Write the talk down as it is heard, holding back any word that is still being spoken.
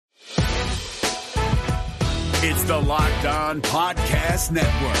It's the Locked On Podcast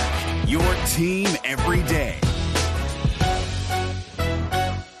Network, your team every day.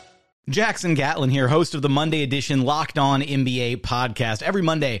 Jackson Gatlin here, host of the Monday edition Locked On NBA podcast. Every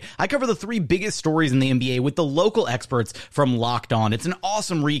Monday, I cover the three biggest stories in the NBA with the local experts from Locked On. It's an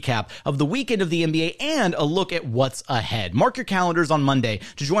awesome recap of the weekend of the NBA and a look at what's ahead. Mark your calendars on Monday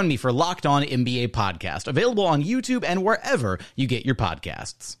to join me for Locked On NBA podcast, available on YouTube and wherever you get your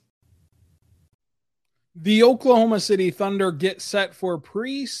podcasts. The Oklahoma City Thunder get set for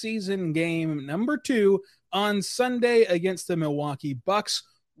preseason game number 2 on Sunday against the Milwaukee Bucks.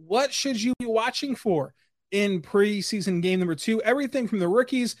 What should you be watching for in preseason game number 2? Everything from the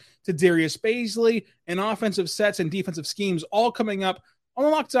rookies to Darius Bazley and offensive sets and defensive schemes, all coming up on the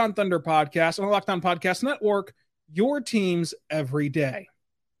Locked On Thunder podcast, on the Locked On Podcast Network, your teams every day.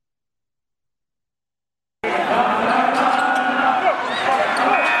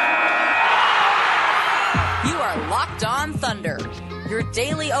 You are Locked On Thunder, your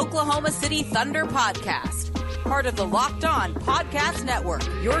daily Oklahoma City Thunder podcast. Part of the Locked On Podcast Network,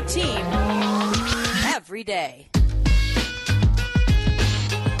 your team every day.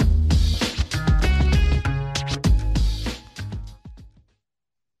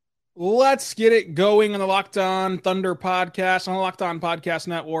 Let's get it going on the Locked On Thunder podcast, on the Locked On Podcast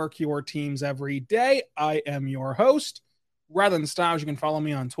Network, your teams every day. I am your host, Rylan Stiles. You can follow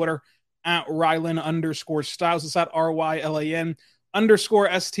me on Twitter at Rylan_Stiles. It's at RYLAN_STILES.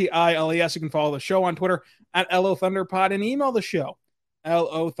 You can follow the show on Twitter at LOThunderPod and email the show,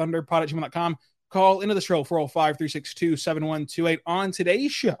 LOThunderPod@gmail.com. Call into the show, 405-362-7128. On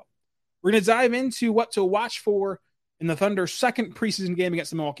today's show, we're going to dive into what to watch for in the Thunder's second preseason game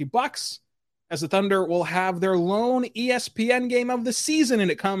against the Milwaukee Bucks, as the Thunder will have their lone ESPN game of the season, and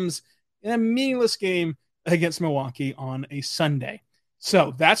it comes in a meaningless game against Milwaukee on a Sunday.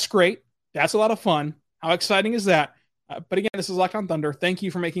 So that's great. That's a lot of fun. How exciting is that? But again, this is Locked On Thunder. Thank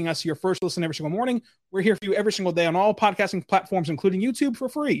you for making us your first listen every single morning. We're here for you every single day on all podcasting platforms, including YouTube, for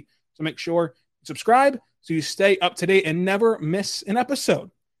free. So make sure you subscribe so you stay up to date and never miss an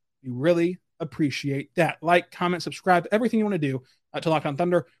episode. We really appreciate that. Like, comment, subscribe, everything you want to do to Locked On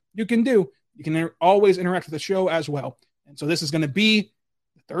Thunder, you can do. You can always interact with the show as well. And so this is going to be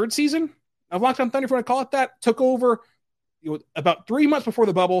the third season of Locked On Thunder, if you want to call it that. Took over about 3 months before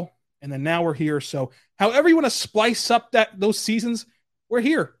the bubble, and then now we're here. So however you want to splice up those seasons, we're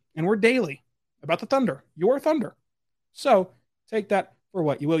here, and we're daily about the Thunder, your Thunder. So take that for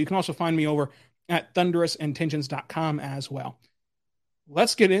what you will. You can also find me over at thunderousintentions.com as well.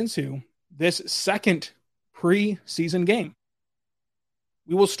 Let's get into this second preseason game.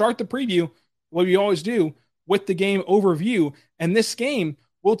 We will start the preview, what we always do, with the game overview, and this game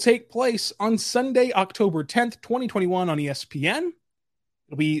will take place on Sunday, October 10th, 2021 on ESPN.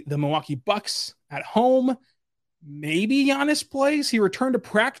 It'll be the Milwaukee Bucks at home. Maybe Giannis plays. He returned to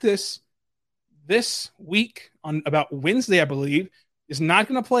practice this week on about Wednesday, I believe. Is not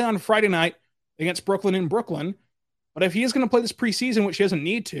going to play on Friday night against Brooklyn in Brooklyn. But if he is going to play this preseason, which he doesn't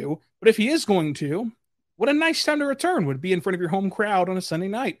need to, but if he is going to, what a nice time to return would be in front of your home crowd on a Sunday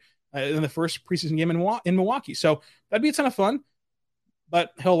night in the first preseason game in Milwaukee. So that'd be a ton of fun.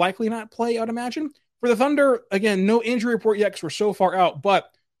 But he'll likely not play, I'd imagine. For the Thunder, again, no injury report yet because we're so far out,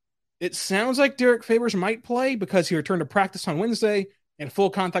 but it sounds like Derek Favors might play because he returned to practice on Wednesday and full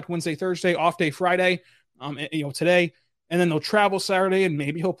contact Wednesday, Thursday, off day Friday, today, and then they'll travel Saturday and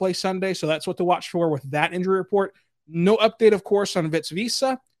maybe he'll play Sunday. So that's what to watch for with that injury report. No update, of course, on Vitz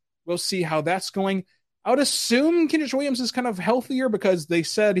Visa. We'll see how that's going. I would assume Kenrich Williams is kind of healthier because they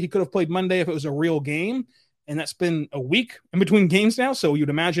said he could have played Monday if it was a real game, and that's been a week in between games now. So you'd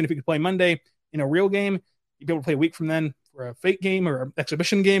imagine if he could play Monday in a real game, you'd be able to play a week from then for a fake game or an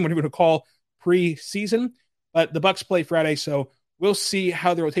exhibition game, whatever you would call preseason. But the Bucks play Friday, so we'll see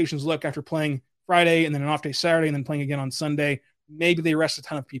how the rotations look after playing Friday and then an off day Saturday and then playing again on Sunday. Maybe they rest a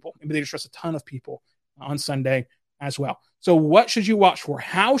ton of people. Maybe they just rest a ton of people on Sunday as well. So what should you watch for?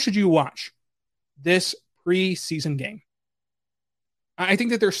 How should you watch this preseason game? I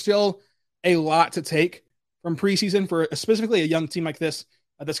think that there's still a lot to take from preseason for specifically a young team like this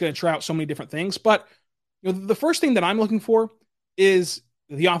that's going to try out so many different things. But the first thing that I'm looking for is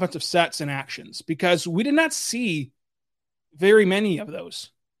the offensive sets and actions, because we did not see very many of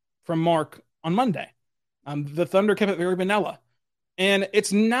those from Mark on Monday. The Thunder kept it very vanilla. And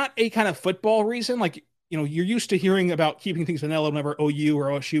it's not a kind of football reason. Like, you're used to hearing about keeping things vanilla whenever OU or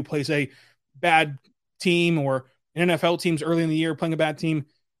OSU plays a bad team, or an NFL team's early in the year playing a bad team,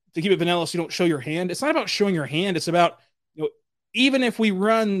 to keep it vanilla so you don't show your hand. It's not about showing your hand. It's about, even if we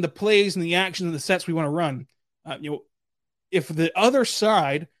run the plays and the actions and the sets we want to run, if the other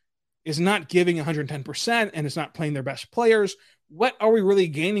side is not giving 110% and is not playing their best players, what are we really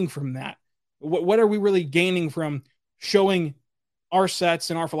gaining from that? What are we really gaining from showing our sets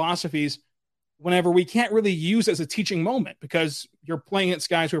and our philosophies whenever we can't really use it as a teaching moment because you're playing against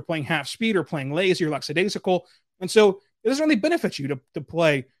guys who are playing half speed or playing lazy or lackadaisical. And so it doesn't really benefit you to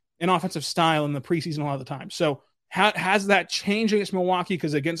play an offensive style in the preseason a lot of the time. So has that changed against Milwaukee?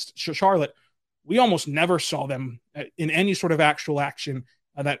 Because against Charlotte, we almost never saw them in any sort of actual action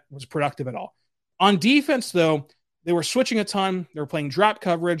that was productive at all. On defense, though, they were switching a ton. They were playing drop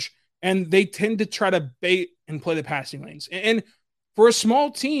coverage, and they tend to try to bait and play the passing lanes. And for a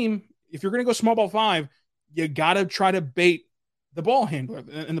small team, if you're going to go small ball 5, you got to try to bait the ball handler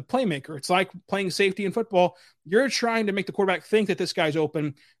and the playmaker. It's like playing safety in football. You're trying to make the quarterback think that this guy's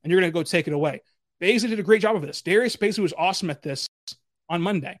open, and you're going to go take it away. Baisley did a great job of this. Darius Baisley was awesome at this on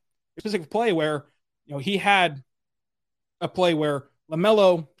Monday. A specific play where, he had a play where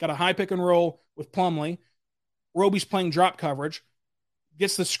LaMelo got a high pick and roll with Plumlee. Roby's playing drop coverage,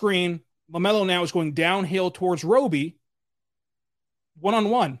 gets the screen. LaMelo now is going downhill towards Roby,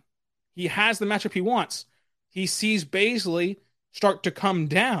 one-on-one. He has the matchup he wants. He sees Baisley start to come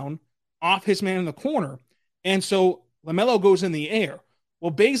down off his man in the corner. And so LaMelo goes in the air.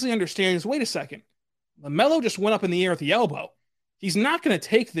 Well, Baisley understands, wait a second. LaMelo just went up in the air at the elbow. He's not going to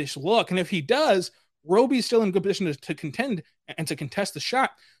take this look. And if he does, Roby's still in good position to contend and to contest the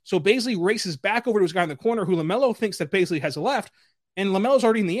shot. So Baisley races back over to his guy in the corner who LaMelo thinks that Baisley has left. And LaMelo's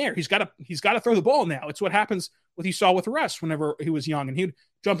already in the air. He's got to throw the ball now. It's what happens, what he saw with Russ whenever he was young. And he'd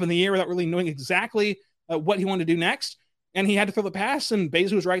jump in the air without really knowing exactly what he wanted to do next. And he had to throw the pass, and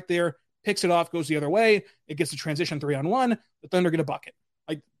Baisley was right there, picks it off, goes the other way. It gets the transition 3-on-1. The Thunder get a bucket.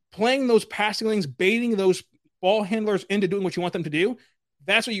 Like playing those passing lanes, baiting those ball handlers into doing what you want them to do,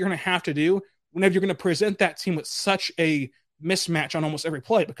 that's what you're going to have to do whenever you're going to present that team with such a mismatch on almost every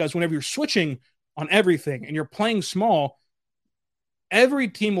play. Because whenever you're switching on everything and you're playing small, every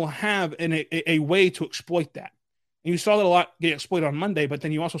team will have a way to exploit that. And you saw that a lot get exploited on Monday, but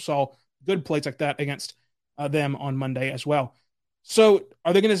then you also saw good plays like that against them on Monday as well. So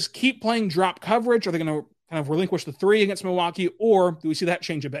are they going to keep playing drop coverage? Are they going to kind of relinquish the 3 against Milwaukee? Or do we see that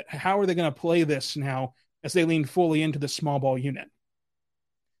change a bit? How are they going to play this now as they lean fully into the small ball unit?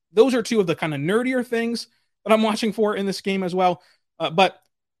 Those are two of the kind of nerdier things that I'm watching for in this game as well. But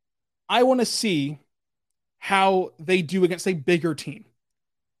I want to see how they do against a bigger team,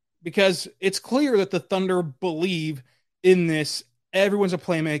 because it's clear that the Thunder believe in this. Everyone's a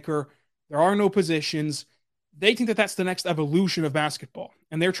playmaker. There are no positions. They think that that's the next evolution of basketball,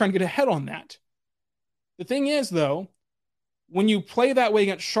 and they're trying to get ahead on that. The thing is, though, when you play that way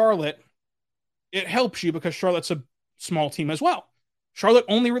against Charlotte, it helps you because Charlotte's a small team as well. Charlotte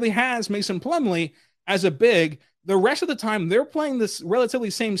only really has Mason Plumlee as a big. The rest of the time, they're playing this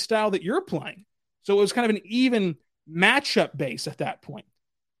relatively same style that you're playing. So it was kind of an even matchup base at that point.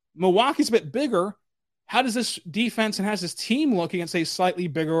 Milwaukee's a bit bigger. How does this defense and how's this team look against a slightly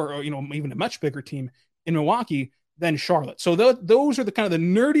bigger or, even a much bigger team in Milwaukee than Charlotte? So those are the kind of the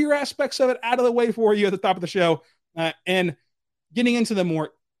nerdier aspects of it out of the way for you at the top of the show. And getting into the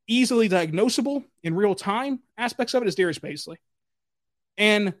more easily diagnosable in real time aspects of it is Darius Baisley.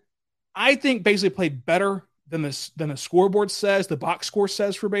 And I think Baisley played better than the scoreboard says, the box score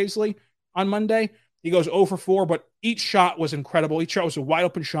says for Baisley on Monday. He goes 0 for 4, but each shot was incredible. Each shot was a wide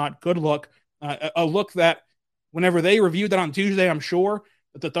open shot, good look, a look that whenever they reviewed that on Tuesday, I'm sure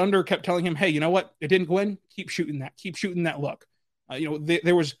that the Thunder kept telling him, hey, you know what? It didn't go in. Keep shooting that look.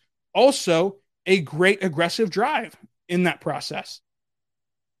 There was also a great aggressive drive in that process.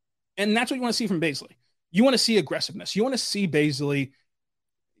 And that's what you want to see from Baisley. You want to see aggressiveness. You want to see Baisley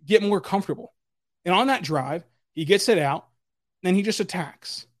get more comfortable. And on that drive, he gets it out, then he just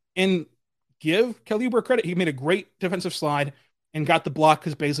attacks. And give Kelly Oubre credit. He made a great defensive slide and got the block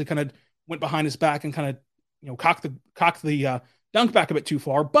because Baisley kind of went behind his back and kind of cocked the dunk back a bit too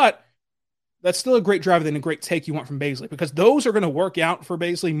far. But that's still a great drive and a great take you want from Baisley, because those are going to work out for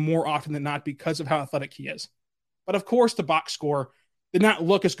Baisley more often than not because of how athletic he is. But of course, the box score did not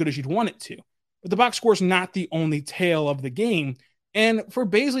look as good as you'd want it to. But the box score is not the only tale of the game. And for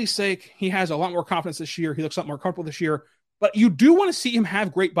Baisley's sake, he has a lot more confidence this year. He looks a lot more comfortable this year. But you do want to see him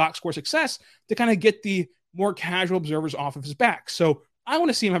have great box score success to kind of get the more casual observers off of his back. So I want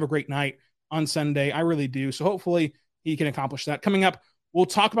to see him have a great night on Sunday. I really do. So hopefully he can accomplish that. Coming up, we'll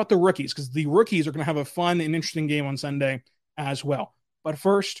talk about the rookies, because the rookies are going to have a fun and interesting game on Sunday as well. But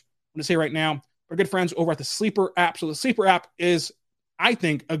first, I'm going to say right now, our good friends over at the Sleeper app. So the Sleeper app is, I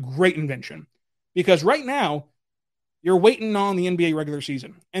think, a great invention, because right now you're waiting on the NBA regular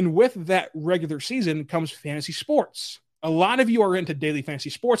season. And with that regular season comes fantasy sports. a lot of you are into daily fantasy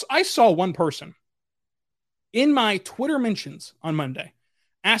sports. I saw one person in my Twitter mentions on Monday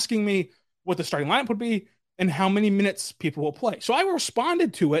asking me what the starting lineup would be and how many minutes people will play. So I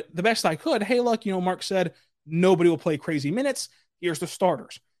responded to it the best I could. Hey, look, Mark said nobody will play crazy minutes. Here's the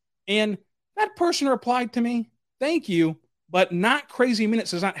starters. And that person replied to me, thank you, but not crazy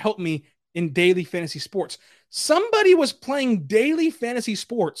minutes does not help me in daily fantasy sports. Somebody was playing daily fantasy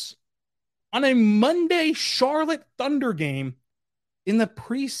sports on a Monday Charlotte Thunder game in the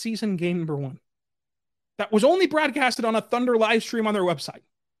preseason game number 1. That was only broadcasted on a Thunder live stream on their website.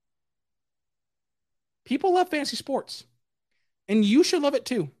 People love fantasy sports, and you should love it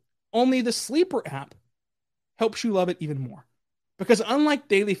too. Only the Sleeper app helps you love it even more. Because unlike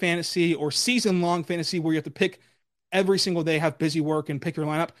daily fantasy or season-long fantasy where you have to pick every single day, have busy work, and pick your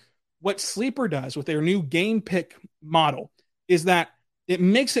lineup, what Sleeper does with their new game pick model is that it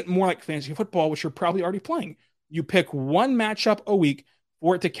makes it more like fantasy football, which you're probably already playing. You pick one matchup a week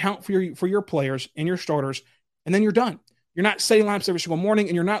for it to count for your players and your starters, and then you're done. You're not setting lineups every single morning,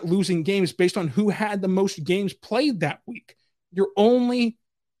 and you're not losing games based on who had the most games played that week. You're only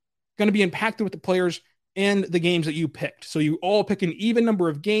going to be impacted with the players and the games that you picked. So you all pick an even number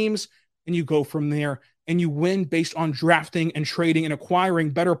of games, and you go from there, and you win based on drafting and trading and acquiring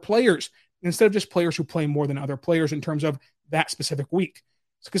better players instead of just players who play more than other players in terms of that specific week.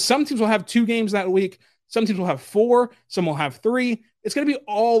 Because some teams will have 2 games that week. Some teams will have 4. Some will have 3. It's going to be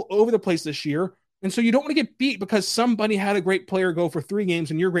all over the place this year. And so you don't want to get beat because somebody had a great player go for 3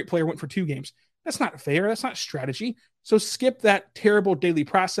 games and your great player went for 2 games. That's not fair. That's not strategy. So skip that terrible daily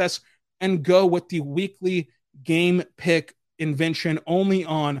process and go with the weekly game pick invention only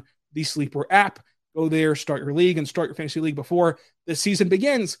on the Sleeper app. Go there, start your league, and start your fantasy league before the season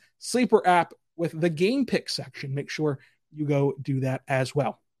begins. Sleeper app with the game pick section. Make sure you go do that as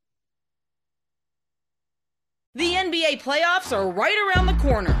well. The NBA playoffs are right around the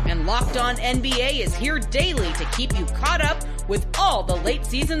corner, and Locked On NBA is here daily to keep you caught up with all the late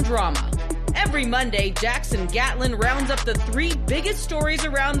season drama. Every Monday, Jackson Gatlin rounds up the 3 biggest stories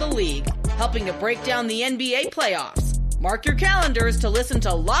around the league, helping to break down the NBA playoffs. Mark your calendars to listen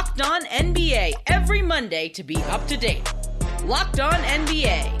to Locked On NBA every Monday to be up to date. Locked On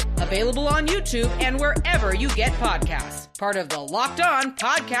NBA, available on YouTube and wherever you get podcasts. Part of the Locked On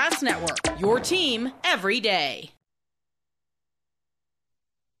Podcast Network, your team every day.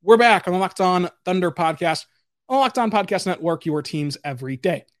 We're back on the Locked On Thunder podcast, on the Locked On Podcast Network, your teams every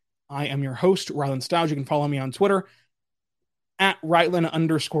day. I am your host, Rylan Stiles. You can follow me on Twitter at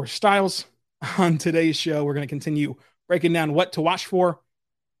Rylan_Stiles. On today's show, we're going to continue breaking down what to watch for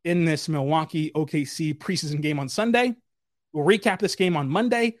in this Milwaukee OKC preseason game on Sunday. We'll recap this game on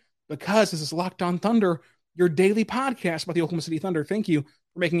Monday because this is Locked On Thunder, your daily podcast about the Oklahoma City Thunder. Thank you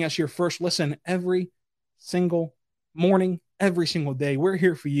for making us your first listen every single morning, every single day. We're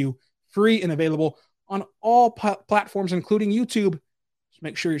here for you, free and available on all platforms, including YouTube. So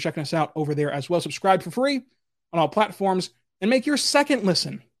make sure you're checking us out over there as well. Subscribe for free on all platforms and make your second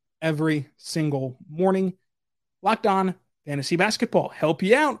listen every single morning. Locked On Fantasy Basketball. Help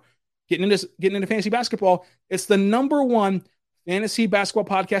you out getting into fantasy basketball. It's the number 1 fantasy basketball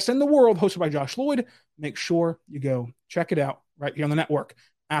podcast in the world, hosted by Josh Lloyd. Make sure you go check it out right here on the network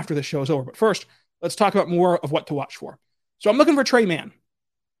after the show is over. But first, let's talk about more of what to watch for. So I'm looking for Tre Mann.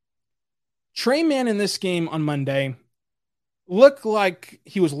 Tre Mann in this game on Monday looked like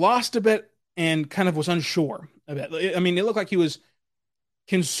he was lost a bit and kind of was unsure a bit. I mean, it looked like he was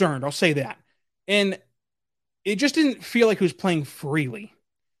concerned. I'll say that. And it just didn't feel like he was playing freely.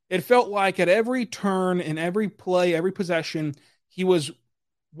 It felt like at every turn, in every play, every possession, he was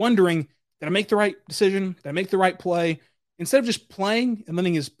wondering, did I make the right decision? Did I make the right play? Instead of just playing and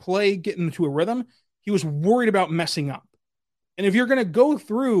letting his play get into a rhythm, he was worried about messing up. And if you're going to go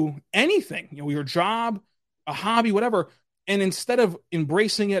through anything, your job, a hobby, whatever, and instead of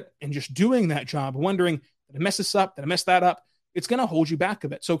embracing it and just doing that job, wondering, did I mess this up? Did I mess that up? It's going to hold you back a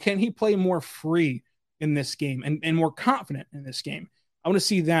bit. So can he play more free in this game and more confident in this game? I want to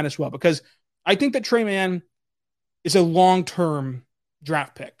see that as well, because I think that Tre Mann is a long-term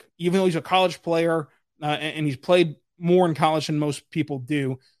draft pick, even though he's a college player and he's played more in college than most people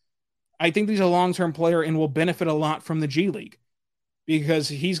do. I think he's a long-term player and will benefit a lot from the G League because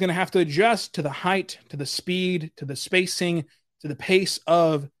he's going to have to adjust to the height, to the speed, to the spacing, to the pace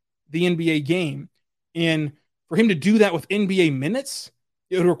of the NBA game. And for him to do that with NBA minutes,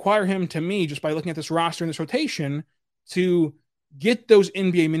 it would require him, to me, just by looking at this roster and this rotation, to get those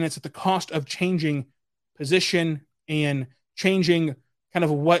NBA minutes at the cost of changing position and changing kind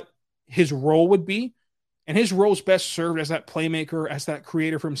of what his role would be. And his role is best served as that playmaker, as that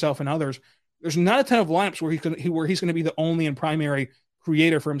creator for himself and others, there's not a ton of lineups where he's going to be the only and primary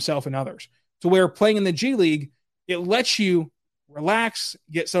creator for himself and others. To where playing in the G League, it lets you relax,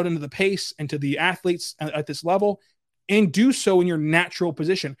 get settled into the pace and to the athletes at this level, and do so in your natural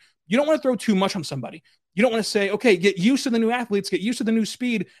position. You don't want to throw too much on somebody. You don't want to say, okay, get used to the new athletes, get used to the new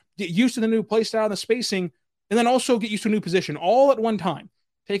speed, get used to the new play style and the spacing, and then also get used to a new position all at one time.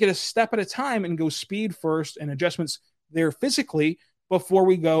 Take it a step at a time and go speed first and adjustments there physically before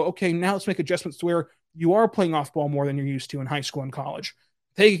we go, okay, now let's make adjustments to where you are playing off ball more than you're used to in high school and college.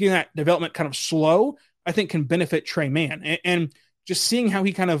 Taking that development kind of slow, I think, can benefit Trey Mann. And just seeing how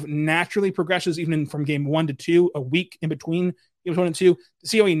he kind of naturally progresses even from game 1 to 2, a week in between games 1 and 2, to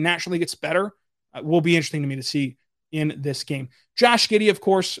see how he naturally gets better will be interesting to me to see in this game. Josh Giddey, of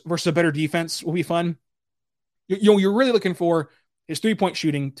course, versus a better defense will be fun. You're really looking for his three-point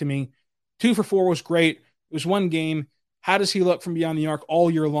shooting to me. 2 for 4 was great. It was one game. How does he look from beyond the arc all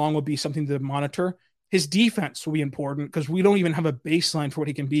year long will be something to monitor. His defense will be important because we don't even have a baseline for what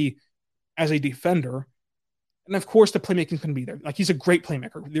he can be as a defender. And of course, the playmaking can be there. Like, he's a great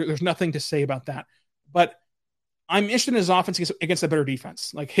playmaker. There's nothing to say about that. But I'm interested in his offense against a better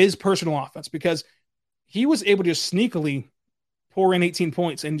defense, like his personal offense, because he was able to just sneakily pour in 18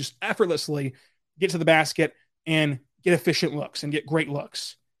 points and just effortlessly get to the basket and get efficient looks and get great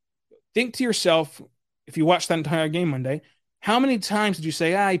looks. Think to yourself, if you watched that entire game Monday, how many times did you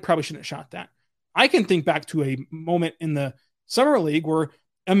say, he probably shouldn't have shot that? I can think back to a moment in the Summer League where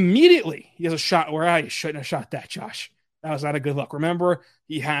immediately he has a shot where I shouldn't have shot that, Josh. That was not a good look. Remember,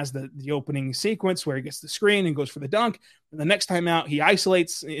 he has the opening sequence where he gets the screen and goes for the dunk. And the next time out, he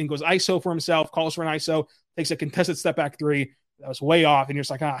isolates and goes ISO for himself, calls for an ISO, takes a contested step back three. That was way off. And you're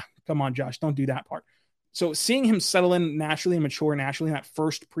just like, come on, Josh, don't do that part. So seeing him settle in naturally and mature naturally in that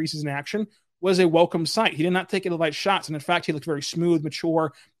first preseason action was a welcome sight. He did not take any light shots. And in fact, he looked very smooth,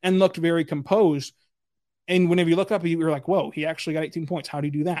 mature, and looked very composed. And whenever you look up, you're like, whoa, he actually got 18 points. How do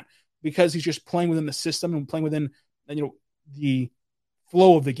you do that? Because he's just playing within the system and playing within, the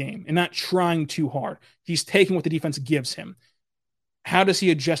flow of the game and not trying too hard. He's taking what the defense gives him. How does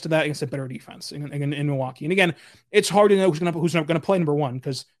he adjust to that against a better defense in Milwaukee? And again, it's hard to know who's not going to play number one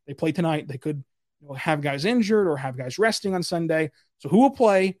because they play tonight. They could have guys injured or have guys resting on Sunday. So who will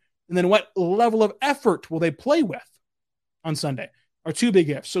play? And then what level of effort will they play with on Sunday are two big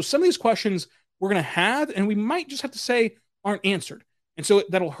ifs. So some of these questions we're going to have, and we might just have to say aren't answered. And so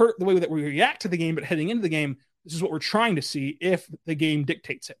that'll hurt the way that we react to the game, but heading into the game, this is what we're trying to see if the game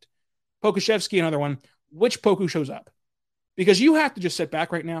dictates it. Pokusevski, another one. Which Poku shows up? Because you have to just sit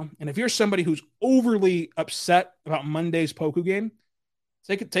back right now, and if you're somebody who's overly upset about Monday's Poku game,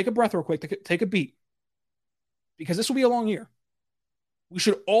 take a breath real quick, take a beat. Because this will be a long year. We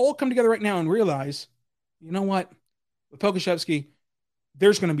should all come together right now and realize, you know what? With Pokusevski,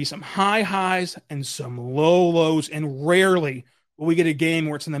 there's going to be some high highs and some low lows, and rarely will we get a game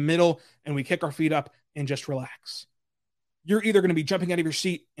where it's in the middle and we kick our feet up and just relax. You're either going to be jumping out of your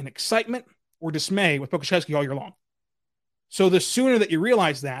seat in excitement or dismay with Pokusevski all year long. So the sooner that you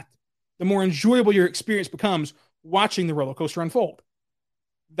realize that, the more enjoyable your experience becomes watching the roller coaster unfold.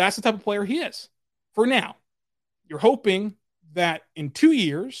 That's the type of player he is. For now, you're hoping that in 2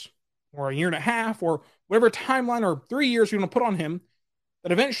 years or a year and a half or whatever timeline or 3 years you're going to put on him,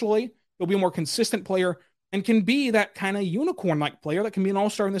 that eventually he'll be a more consistent player and can be that kind of unicorn-like player that can be an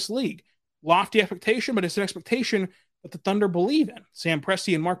all-star in this league. Lofty expectation, but it's an expectation that the Thunder believe in. Sam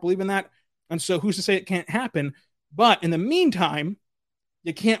Presti and Mark believe in that. And so who's to say it can't happen? But in the meantime,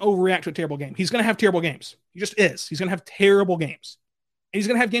 you can't overreact to a terrible game. He's going to have terrible games. He just is. He's going to have terrible games. And he's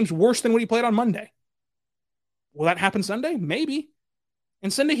going to have games worse than what he played on Monday. Will that happen Sunday? Maybe.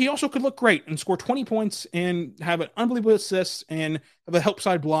 And Sunday, he also could look great and score 20 points and have an unbelievable assist and have a help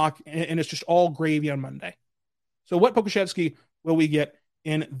side block. And it's just all gravy on Monday. So what Pokusevski will we get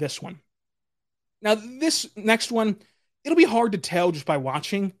in this one? Now, this next one, it'll be hard to tell just by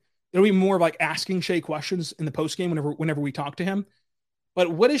watching. It'll be more like asking Shea questions in the postgame whenever we talk to him.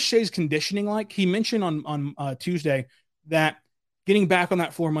 But what is Shea's conditioning like? He mentioned on Tuesday that getting back on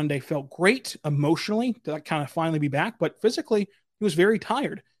that floor Monday felt great emotionally to kind of finally be back. But physically, he was very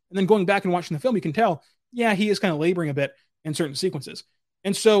tired. And then going back and watching the film, you can tell, he is kind of laboring a bit in certain sequences.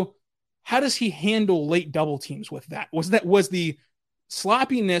 And so how does he handle late double teams with that? Was the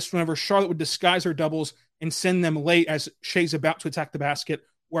sloppiness whenever Charlotte would disguise her doubles and send them late as Shea's about to attack the basket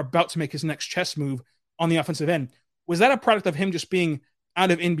or about to make his next chess move on the offensive end? Was that a product of him just being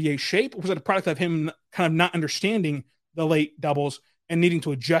out of NBA shape? Or was it a product of him kind of not understanding the late doubles and needing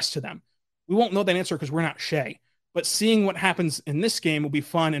to adjust to them? We won't know that answer because we're not Shea. But seeing what happens in this game will be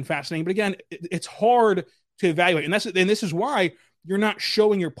fun and fascinating. But again, it's hard to evaluate. And this is why you're not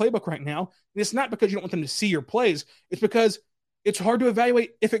showing your playbook right now. And it's not because you don't want them to see your plays. It's because it's hard to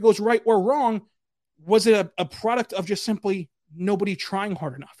evaluate if it goes right or wrong. Was it a product of just simply nobody trying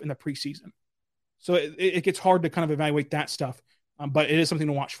hard enough in the preseason? So it gets hard to kind of evaluate that stuff, but it is something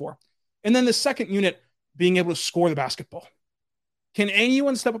to watch for. And then the second unit, being able to score the basketball. Can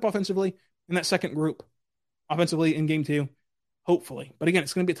anyone step up offensively in that second group? Offensively in game 2? Hopefully. But again,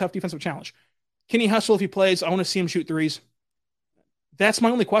 it's going to be a tough defensive challenge. Can he hustle if he plays? I want to see him shoot threes. That's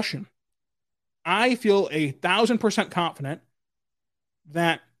my only question. I feel 1,000% confident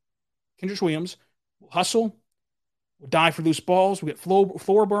that Kendrick Williams will hustle, will dive for loose balls, will get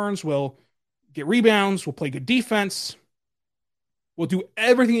floor burns, will get rebounds, will play good defense, will do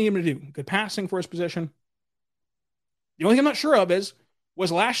everything he needs to do. Good passing for his position. The only thing I'm not sure of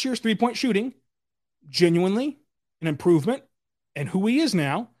was last year's three-point shooting genuinely an improvement in who he is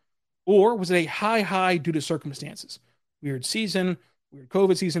now, or was it a high due to circumstances? Weird season, weird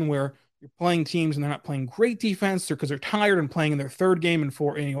COVID season where you're playing teams and they're not playing great defense because they're tired and playing in their third game and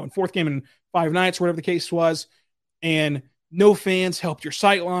fourth game in 5 nights, whatever the case was, and no fans helped your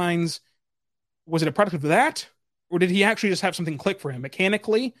sight lines. Was it a product of that? Or did he actually just have something click for him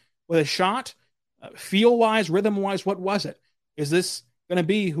mechanically with a shot, feel-wise, rhythm-wise? What was it? Is this going to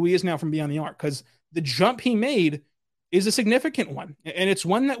be who he is now from beyond the arc? Because the jump he made is a significant one. And it's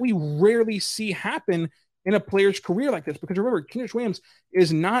one that we rarely see happen in a player's career like this. Because remember, Kendrick Williams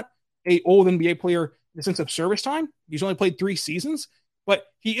is not an old NBA player in the sense of service time. He's only played 3 seasons, but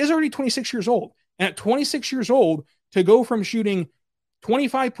he is already 26 years old. And at 26 years old, to go from shooting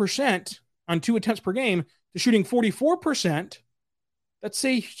 25% on 2 attempts per game to shooting 44%, that's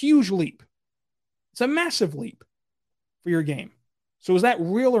a huge leap. It's a massive leap for your game. So is that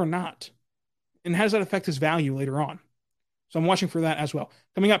real or not? And how does that affect his value later on? So I'm watching for that as well.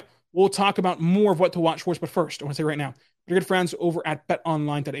 Coming up, we'll talk about more of what to watch for us. But first, I want to say right now, your good friends over at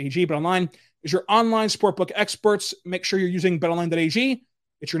betonline.ag. BetOnline is your online sportbook experts. Make sure you're using betonline.ag.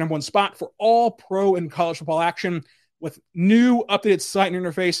 It's your number one spot for all pro and college football action with new updated site and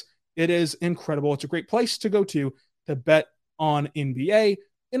interface. It is incredible. It's a great place to go to bet on NBA,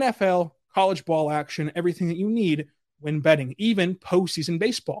 NFL, college ball action, everything that you need when betting, even postseason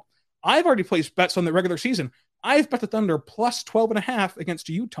baseball. I've already placed bets on the regular season. I've bet the Thunder plus 12.5 against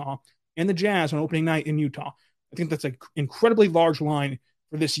Utah and the Jazz on opening night in Utah. I think that's an incredibly large line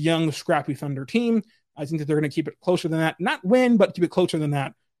for this young, scrappy Thunder team. I think that they're going to keep it closer than that. Not win, but keep it closer than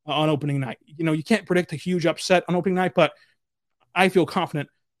that on opening night. You know, you can't predict a huge upset on opening night, but I feel confident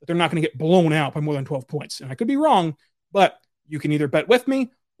that they're not going to get blown out by more than 12 points. And I could be wrong, but you can either bet with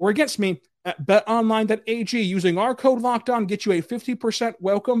me or against me at betonline.ag. Using our code LOCKEDON, get you a 50%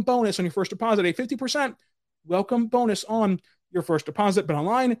 welcome bonus on your first deposit. A 50% welcome bonus on your first deposit.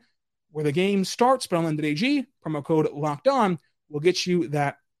 BetOnline, where the game starts. BetOnline.ag, promo code LOCKEDON will get you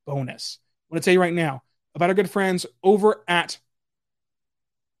that bonus. I want to tell you right now about our good friends over at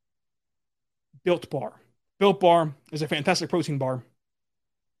Built Bar. Built Bar is a fantastic protein bar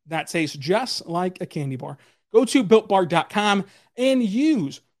that tastes just like a candy bar. Go to BuiltBar.com and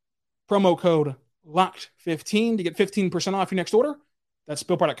use promo code LOCKED15 to get 15% off your next order. That's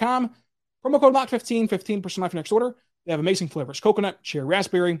BuiltBar.com. Promo code LOCKED15, 15% off your next order. They have amazing flavors: coconut, cherry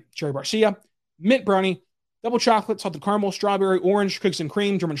raspberry, cherry barcia, mint brownie, double chocolate, salted caramel, strawberry, orange, cookies and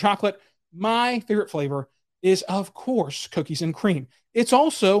cream, German chocolate. My favorite flavor is, of course, cookies and cream. It's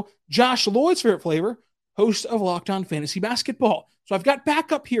also Josh Lloyd's favorite flavor, host of Locked On Fantasy Basketball. So I've got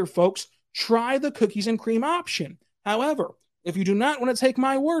backup here, folks. Try the cookies and cream option. However, if you do not want to take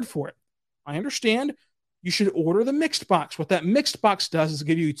my word for it, I understand you should order the mixed box. What that mixed box does is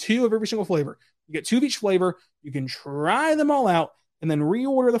give you 2 of every single flavor. You get 2 of each flavor. You can try them all out and then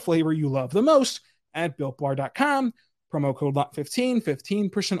reorder the flavor you love the most at BuiltBar.com. Promo code LOCK15,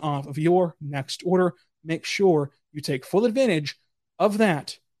 15% off of your next order. Make sure you take full advantage of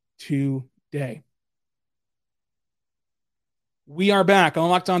that today. We are back on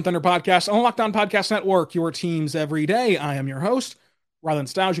Locked On Thunder Podcast, on Locked On Podcast Network, your teams every day. I am your host, Rylan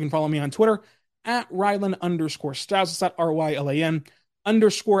Stiles. You can follow me on Twitter at Rylan_Stiles. It's at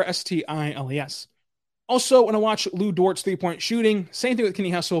RYLAN_STILES. Also, when I watch Lou Dort's three-point shooting, same thing with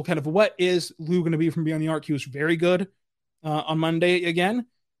Kenny Hustle, kind of what is Lou going to be from beyond the arc? He was very good on Monday again.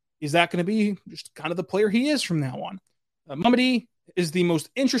 Is that going to be just kind of the player he is from now on? Mamadi is the most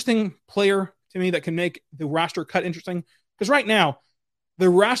interesting player to me that can make the roster cut interesting. Because right now, the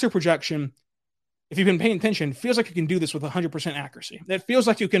roster projection, if you've been paying attention, feels like you can do this with 100% accuracy. It feels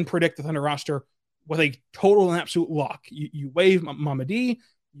like you can predict the Thunder roster with a total and absolute lock. You wave Mamadi,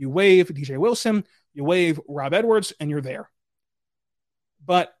 you wave DJ Wilson, you wave Rob Edwards, and you're there.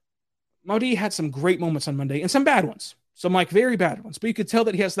 But Mamadi had some great moments on Monday and some bad ones. some like very bad ones, but you could tell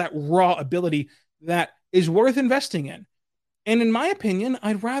that he has that raw ability that is worth investing in. And in my opinion,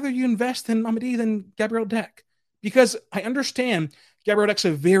 I'd rather you invest in Mamadi than Gabriel Deck, because I understand Gabriel Deck's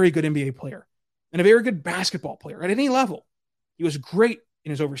a very good NBA player and a very good basketball player at any level. He was great in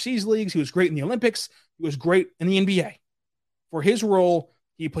his overseas leagues. He was great in the Olympics. He was great in the NBA. For his role,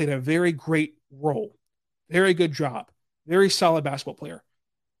 he played a very great role. Very good job. Very solid basketball player.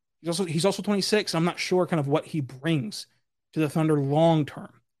 He's also 26. I'm not sure kind of what he brings to the Thunder long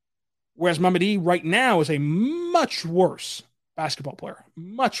term. Whereas Mamadi right now is a much worse basketball player.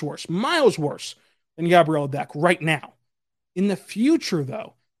 Much worse. Miles worse than Gabriel Deck right now. In the future,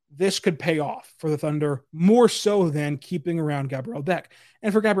 though, this could pay off for the Thunder more so than keeping around Gabriel Deck.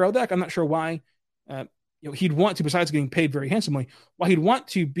 And for Gabriel Deck, I'm not sure why he'd want to, besides getting paid very handsomely, why he'd want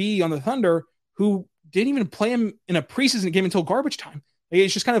to be on the Thunder who didn't even play him in a preseason game until garbage time.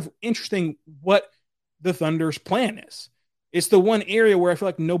 It's just kind of interesting what the Thunder's plan is. It's the one area where I feel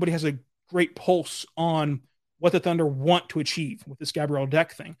like nobody has a great pulse on what the Thunder want to achieve with this Gabriel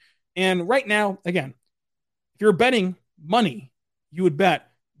Deck thing. And right now, again, if you're betting money, you would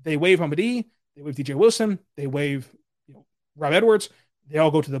bet they waive Mamadi, they waive DJ Wilson, they waive Rob Edwards, they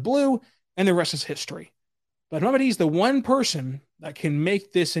all go to the blue, and the rest is history. But Mamadi is the one person that can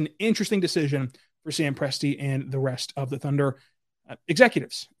make this an interesting decision for Sam Presti and the rest of the Thunder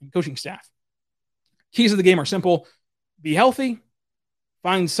executives and coaching staff. Keys of the game are simple. Be healthy,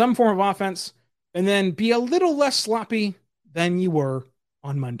 find some form of offense, and then be a little less sloppy than you were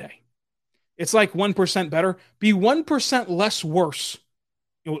on Monday. It's like 1% better. Be 1% less worse,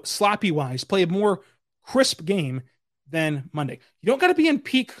 sloppy-wise. Play a more crisp game than Monday. You don't got to be in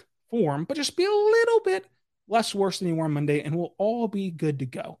peak form, but just be a little bit less worse than you were on Monday, and we'll all be good to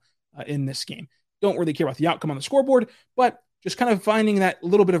go in this game. Don't really care about the outcome on the scoreboard, but just kind of finding that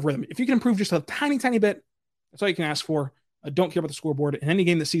little bit of rhythm. If you can improve just a tiny, tiny bit, that's all you can ask for. Don't care about the scoreboard in any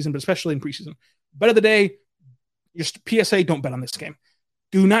game this season, but especially in preseason. Bet of the day, just PSA, don't bet on this game.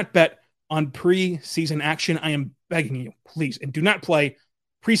 Do not bet on preseason action. I am begging you, please. And do not play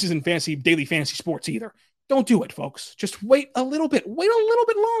preseason fantasy, daily fantasy sports either. Don't do it, folks. Just wait a little bit. Wait a little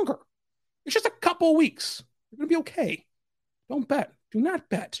bit longer. It's just a couple weeks. You're going to be okay. Don't bet. Do not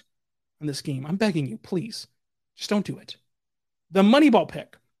bet on this game. I'm begging you, please. Just don't do it. The Moneyball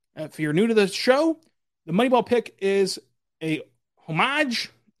pick. If you're new to the show, the Moneyball pick is a homage,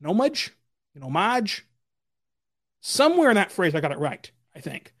 somewhere in that phrase I got it right, I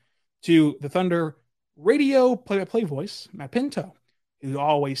think, to the Thunder radio play-by-play voice, Matt Pinto, who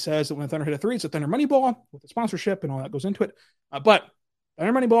always says that when the Thunder hit a three, it's a Thunder Moneyball with the sponsorship and all that goes into it. But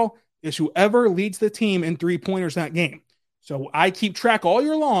Thunder Moneyball is whoever leads the team in three-pointers that game. So I keep track all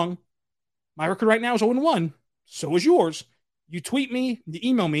year long. My record right now is 0-1. So is yours. You tweet me, you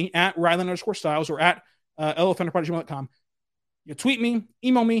email me at Ryland_Styles or at LOThunderPod@gmail.com. You tweet me,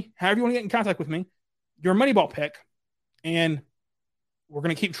 email me, however you want to get in contact with me, your Moneyball pick, and we're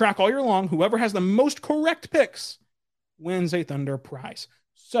going to keep track all year long. Whoever has the most correct picks wins a Thunder prize.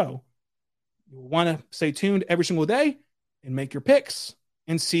 So you'll want to stay tuned every single day and make your picks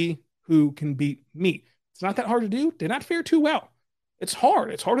and see who can beat me. It's not that hard to do. Did not fare too well. It's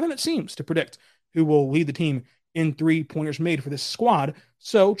hard. It's harder than it seems to predict who will lead the team in three-pointers made for this squad.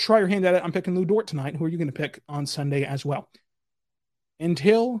 So try your hand at it. I'm picking Lou Dort tonight. Who are you going to pick on Sunday as well?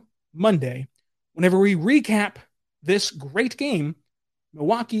 Until Monday, whenever we recap this great game,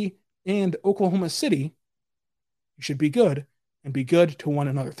 Milwaukee and Oklahoma City, you should be good and be good to one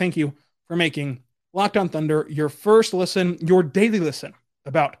another. Thank you for making Locked On Thunder your first listen, your daily listen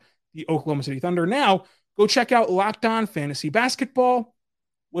about the Oklahoma City Thunder. Now, go check out Locked On Fantasy Basketball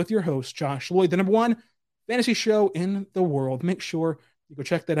with your host, Josh Lloyd, the number one fantasy show in the world. Make sure you go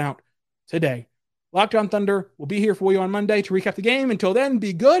check that out today. Locked On Thunder will be here for you on Monday to recap the game. Until then,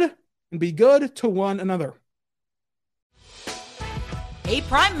 be good and be good to one another. Hey,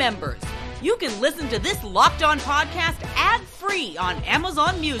 Prime members, you can listen to this Locked On podcast ad-free on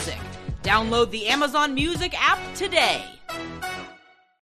Amazon Music. Download the Amazon Music app today.